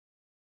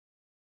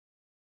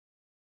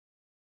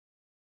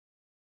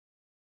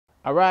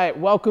All right,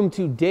 welcome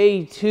to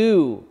day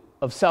 2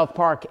 of South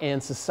Park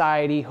and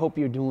Society. Hope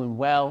you're doing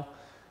well.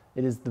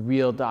 It is the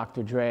real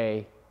Dr.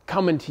 Dre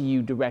coming to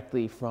you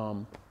directly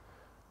from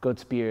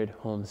Goat's Beard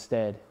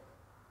Homestead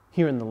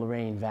here in the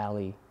Lorraine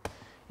Valley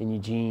in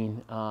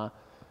Eugene.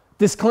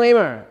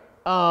 Disclaimer,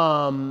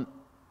 I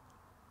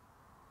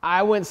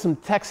went some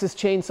Texas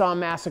Chainsaw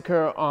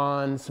Massacre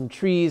on some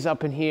trees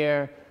up in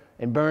here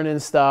and burning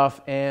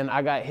stuff, and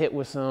I got hit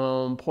with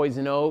some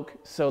poison oak.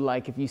 So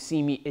like if you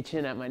see me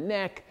itching at my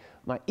neck,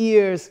 my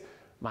ears,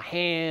 my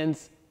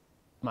hands,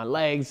 my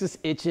legs just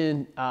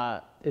itching,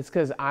 it's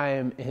because I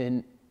am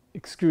in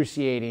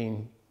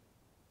excruciating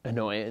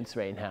annoyance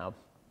right now.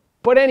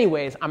 But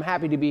anyways, I'm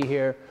happy to be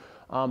here.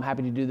 I'm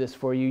happy to do this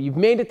for you. You've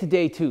made it to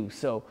day 2,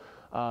 so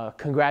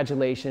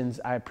congratulations.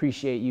 I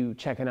appreciate you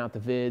checking out the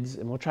vids,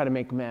 and we'll try to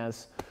make them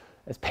as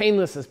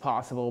painless as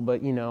possible,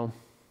 but you know,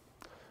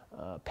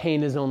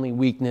 pain is only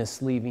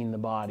weakness leaving the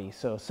body.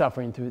 So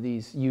suffering through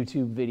these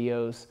YouTube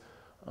videos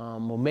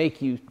will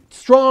make you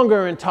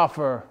stronger and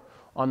tougher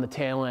on the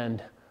tail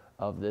end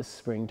of this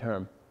spring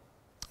term.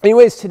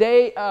 Anyways,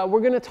 today we're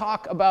going to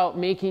talk about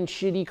making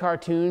shitty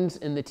cartoons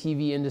in the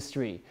TV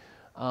industry.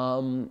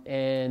 We're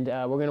going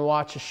to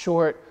watch a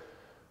short,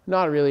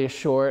 not really a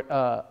short,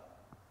 a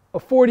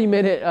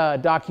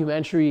 40-minute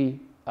documentary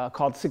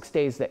called 6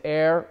 Days to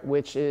Air,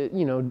 which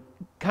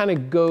kind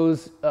of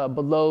goes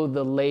below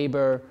the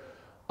labor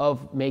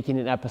of making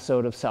an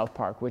episode of South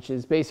Park, which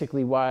is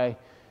basically why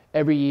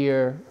every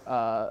year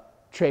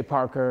Trey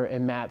Parker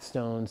and Matt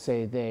Stone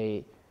say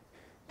they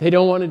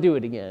don't want to do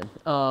it again.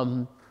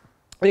 And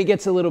it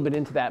gets a little bit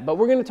into that, but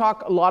we're going to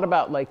talk a lot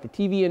about like the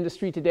TV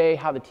industry today,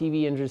 how the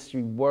TV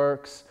industry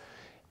works,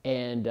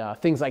 and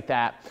things like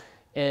that.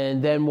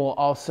 And then we'll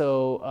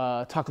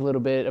also talk a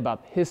little bit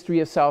about the history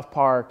of South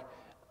Park,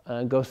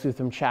 go through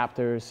some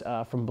chapters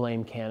from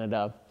Blame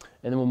Canada,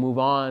 and then we'll move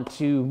on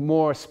to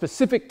more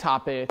specific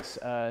topics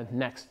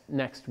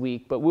next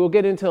week. But we'll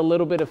get into a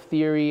little bit of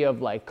theory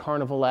of like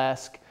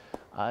carnivalesque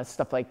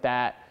stuff like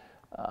that,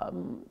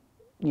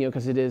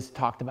 because it is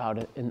talked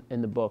about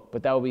in the book.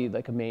 But that will be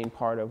like a main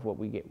part of what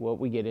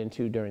we get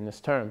into during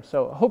this term.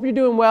 So I hope you're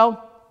doing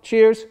well.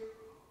 Cheers.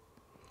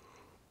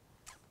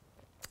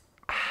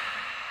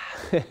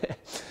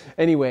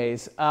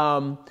 Anyways,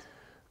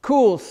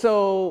 cool.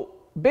 So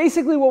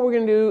basically what we're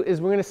going to do is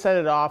we're going to set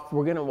it off.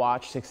 We're going to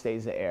watch 6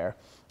 Days to Air.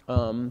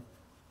 So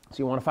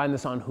you want to find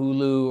this on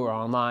Hulu or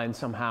online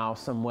somehow,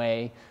 some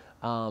way,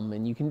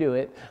 and you can do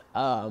it.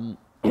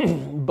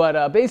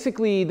 But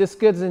basically this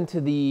gets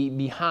into the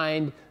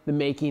behind the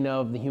making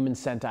of the Human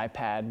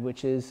Centipad,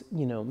 which is,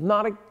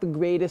 not the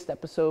greatest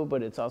episode,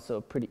 but it's also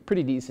a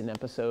pretty decent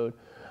episode.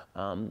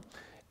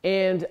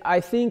 And I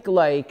think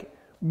like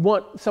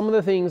some of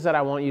the things that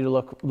I want you to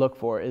look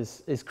for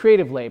is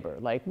creative labor.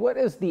 Like, what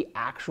is the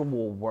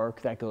actual work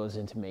that goes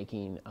into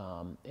making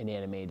an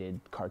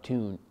animated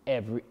cartoon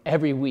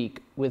every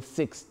week with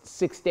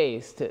six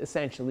days to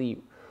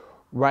essentially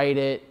write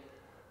it,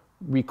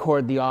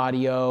 record the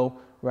audio,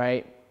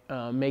 right?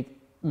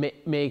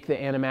 Make the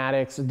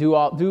animatics,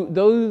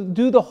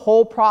 do the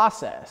whole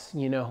process.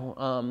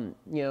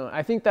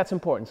 I think that's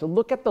important. So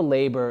look at the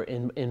labor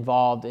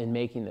involved in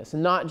making this,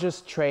 and not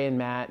just Trey and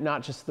Matt,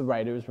 not just the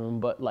writers' room,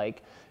 but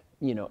like,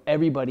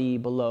 everybody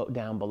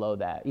down below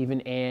that. Even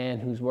Ann,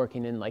 who's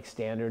working in like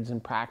standards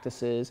and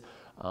practices,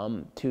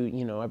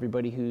 to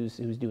everybody who's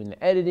doing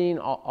the editing,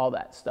 all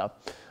that stuff.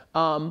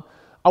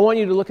 I want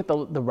you to look at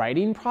the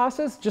writing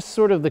process, just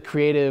sort of the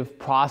creative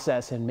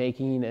process in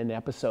making an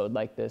episode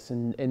like this,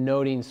 and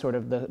noting sort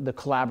of the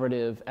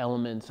collaborative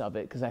elements of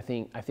it, because I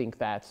think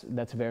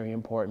that's very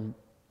important.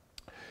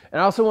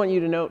 And I also want you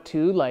to note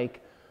too,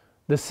 like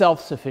the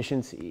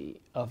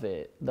self-sufficiency of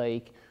it.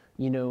 Like,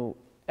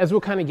 as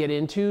we'll kind of get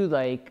into,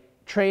 like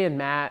Trey and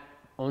Matt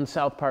own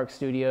South Park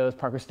Studios,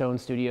 Parker Stone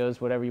Studios,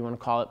 whatever you want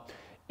to call it,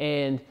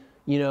 and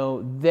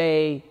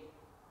they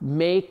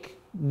make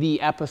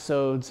the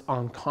episodes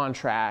on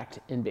contract,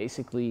 and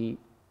basically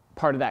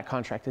part of that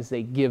contract is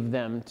they give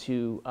them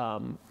to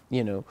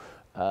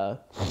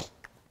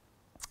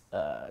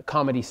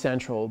Comedy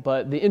Central.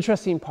 But the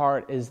interesting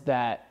part is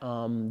that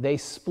they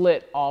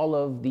split all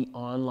of the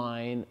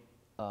online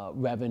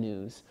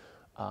revenues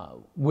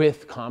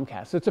with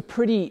Comcast. So it's a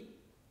pretty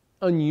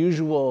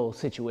unusual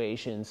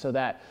situation. So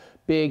that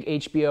big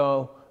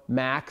HBO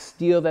Max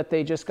deal that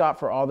they just got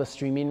for all the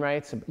streaming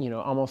rights,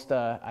 almost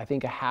I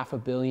think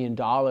 $500 million.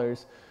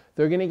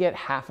 They're going to get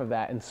half of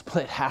that and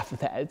split half of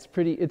that. It's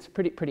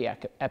pretty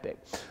epic.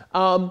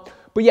 But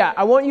yeah,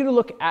 I want you to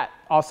look at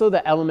also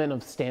the element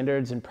of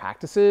standards and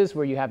practices,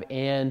 where you have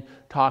Ann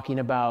talking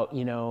about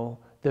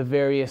the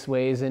various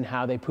ways in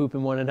how they poop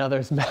in one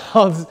another's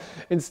mouths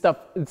and stuff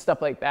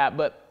like that.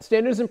 But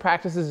standards and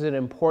practices is an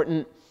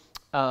important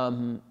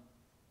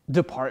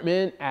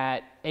department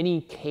at any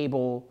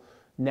cable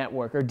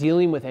network, or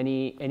dealing with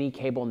any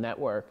cable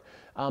network.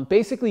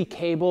 Basically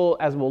cable,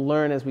 as we'll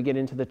learn as we get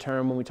into the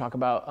term when we talk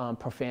about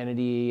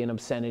profanity and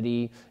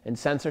obscenity and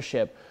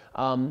censorship,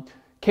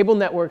 cable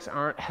networks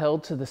aren't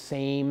held to the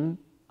same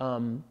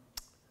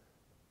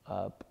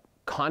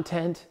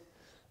content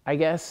I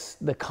guess,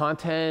 the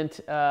content,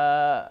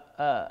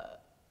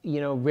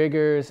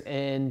 rigors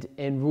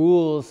and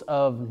rules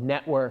of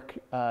network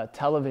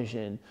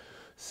television.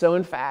 So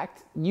in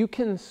fact, you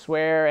can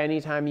swear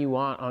anytime you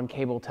want on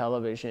cable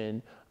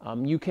television.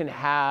 You can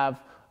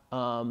have,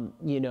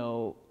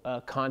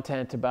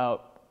 content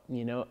about,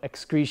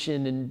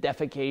 excretion and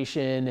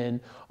defecation and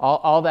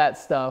all that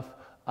stuff.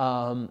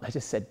 I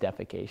just said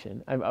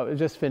defecation. I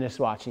just finished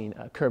watching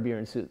Curb Your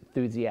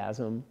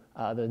Enthusiasm,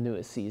 the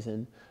newest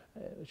season,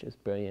 which is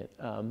brilliant.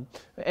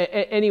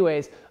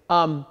 Anyways,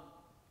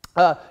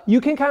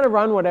 you can kind of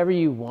run whatever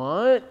you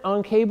want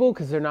on cable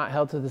because they're not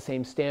held to the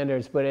same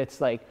standards, but it's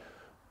like,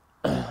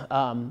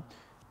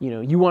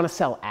 you want to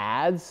sell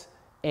ads,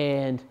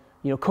 and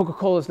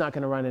Coca-Cola is not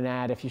going to run an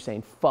ad if you're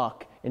saying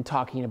fuck and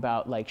talking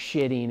about like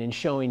shitting and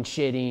showing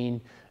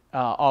shitting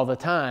all the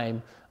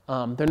time.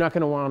 They're not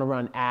going to want to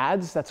run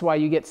ads. That's why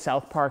you get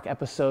South Park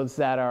episodes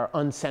that are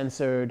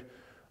uncensored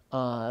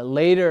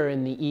later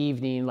in the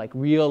evening, like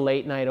real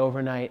late night,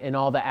 overnight, and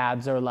all the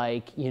ads are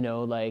like,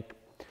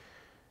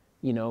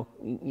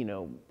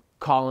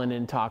 call in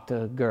and talk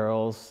to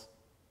girls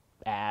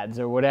ads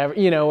or whatever,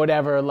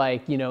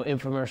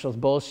 infomercials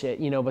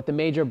bullshit, but the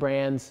major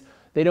brands,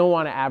 they don't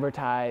want to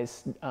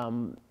advertise,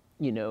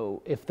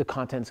 if the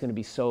content's going to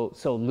be so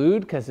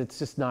lewd, because it's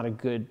just not a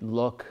good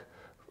look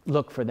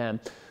for them.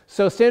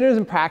 So standards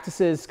and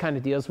practices kind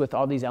of deals with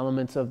all these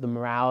elements of the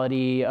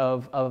morality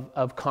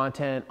of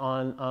content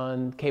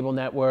on cable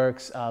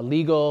networks,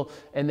 legal,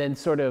 and then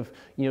sort of,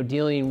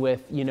 dealing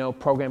with,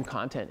 program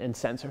content and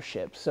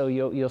censorship. So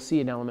you'll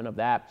see an element of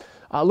that.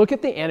 Look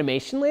at the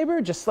animation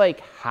labor, just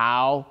like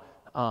how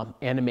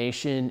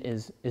animation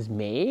is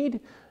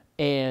made,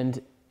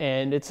 and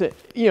it's a,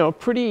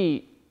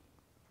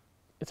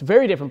 it's a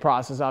very different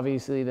process,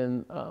 obviously,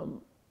 than,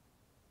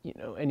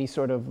 any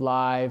sort of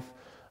live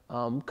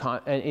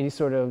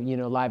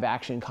live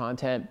action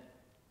content.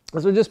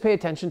 So just pay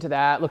attention to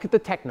that. Look at the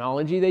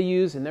technology they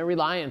use and their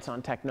reliance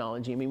on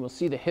technology. I mean, we'll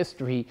see the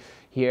history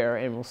here,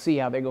 and we'll see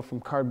how they go from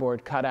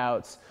cardboard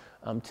cutouts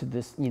to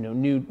this,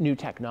 new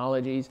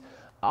technologies.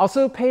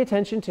 Also pay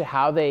attention to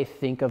how they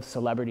think of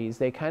celebrities.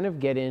 They kind of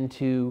get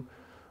into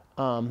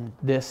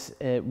this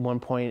at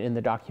one point in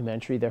the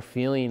documentary, their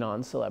feeling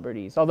on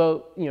celebrities.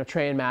 Although,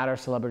 Trey and Matt are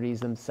celebrities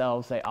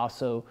themselves, they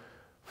also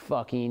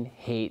fucking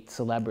hate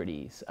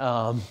celebrities.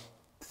 And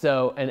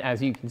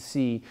as you can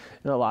see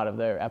in a lot of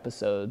their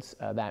episodes,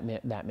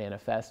 that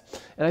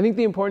manifests. And I think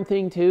the important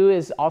thing too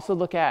is also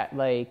look at,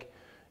 like,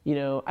 I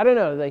don't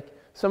know, like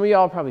some of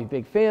y'all are probably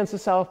big fans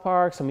of South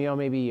Park. Some of y'all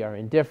maybe are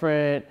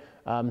indifferent.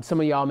 Some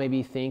of y'all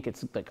maybe think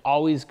it's like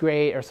always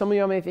great, or some of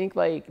y'all may think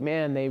like,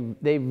 man,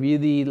 they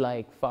really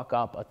like fuck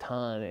up a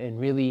ton and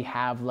really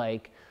have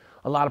like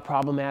a lot of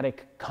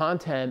problematic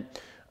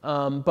content.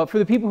 But for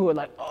the people who are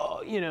like,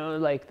 oh,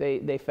 like they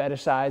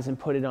fetishize and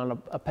put it on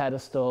a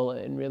pedestal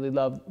and really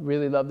love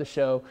the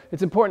show,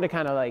 it's important to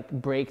kind of like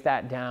break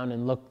that down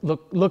and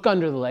look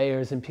under the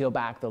layers and peel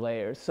back the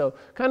layers. So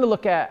kind of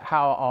look at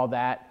how all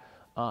that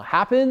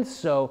happens.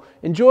 So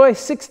enjoy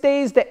 6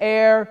 days to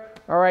air.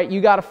 All right, you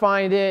got to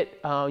find it.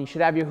 You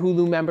should have your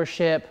Hulu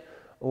membership,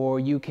 or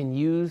you can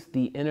use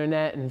the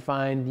internet and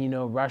find,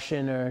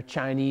 Russian or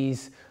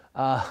Chinese,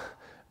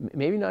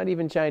 maybe not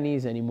even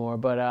Chinese anymore,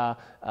 but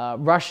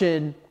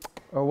Russian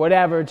or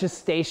whatever, just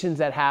stations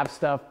that have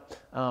stuff.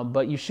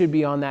 But you should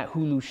be on that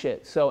Hulu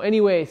shit. So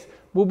anyways,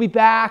 we'll be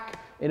back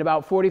in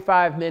about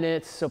 45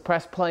 minutes. So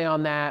press play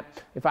on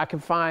that. If I can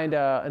find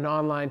an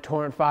online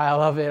torrent file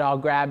of it, I'll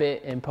grab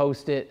it and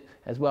post it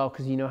as well,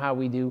 because you know how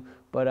we do.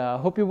 But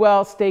hope you're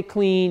well, stay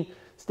clean,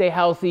 stay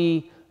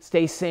healthy,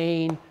 stay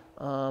sane,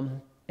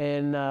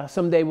 and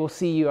someday we'll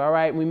see you, all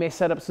right? We may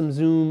set up some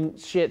Zoom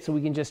shit so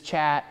we can just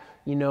chat,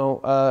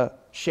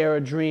 share a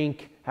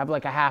drink, have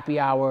like a happy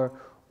hour,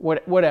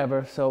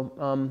 whatever.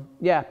 So,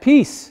 yeah,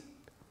 peace.